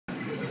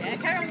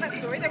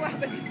story, though. What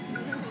happened?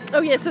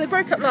 Oh yeah, so they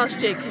broke up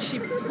last year because she...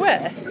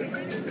 Where?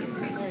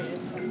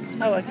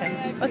 Oh,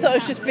 okay. I thought I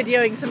was just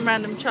videoing some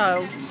random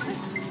child.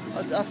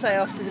 I'll say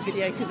after the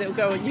video because it'll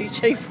go on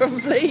YouTube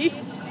probably.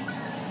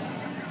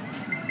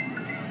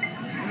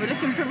 And we're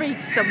looking for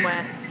Reese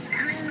somewhere.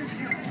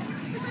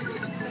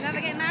 So now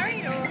they're getting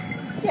married, or?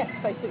 Yeah,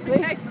 basically.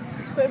 Okay.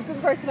 But we've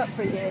been broken up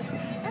for a year.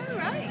 Oh,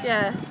 right.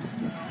 Yeah.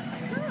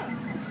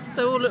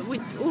 So all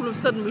of a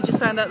sudden we just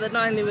found out that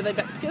not only were they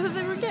back together,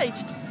 they were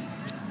engaged.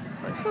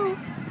 It's like, cool.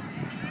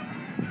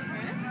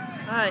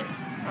 Right,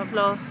 I've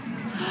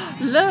lost.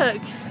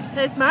 Look,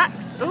 there's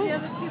Max. Are the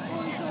other two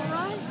boys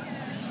alright?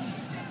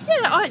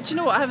 Yeah, do you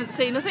know what I haven't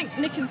seen? I think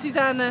Nick and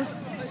Susanna,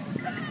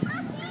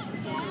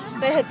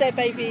 they had their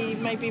baby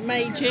maybe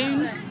May,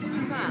 June.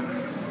 Who's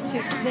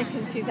that? Nick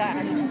and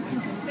Suzanne.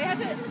 They had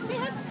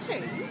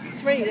two?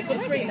 Three, they've got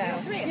Already? three now. They've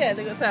got three. Yeah,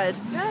 they've got a third.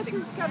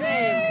 Who's coming?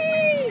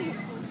 Yay!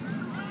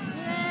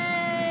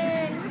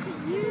 Yay! Look at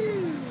you!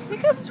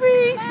 Here comes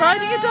Reese,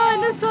 riding a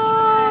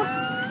dinosaur!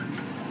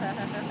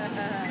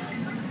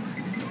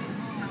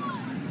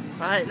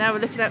 Right, now we're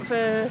looking out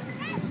for...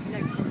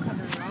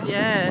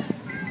 Yeah.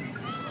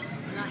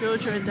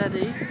 Georgia and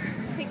Daddy. I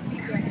think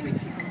people have 3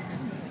 kids in the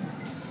house.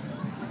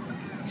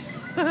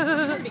 You've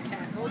got to be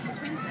careful. The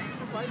twins next.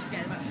 That's why I was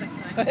scared about the second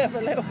time. I have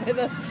a little bit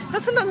of...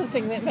 That's another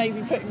thing that may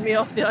be putting me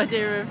off the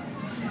idea of...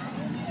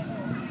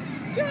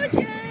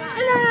 Georgia!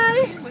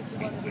 Hello! He was the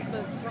one that was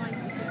most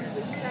frightened because he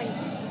was saying,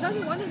 there's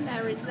only one in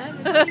there, isn't there?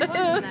 There's only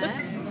one in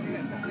there.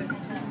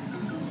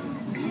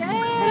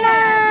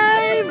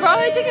 Yay!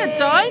 Riding a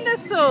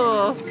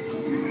dinosaur!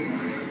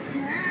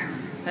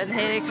 And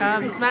here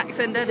comes Max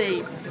and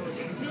Daddy.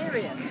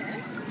 Serious?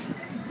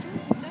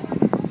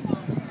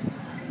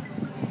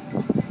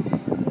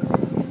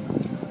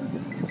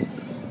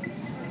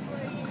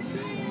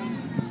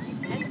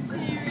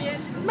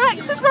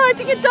 Max is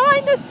riding a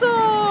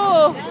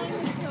dinosaur!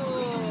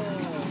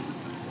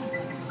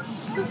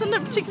 Doesn't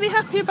look particularly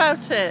happy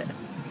about it.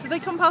 Did they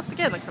come past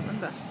again? I can't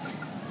remember.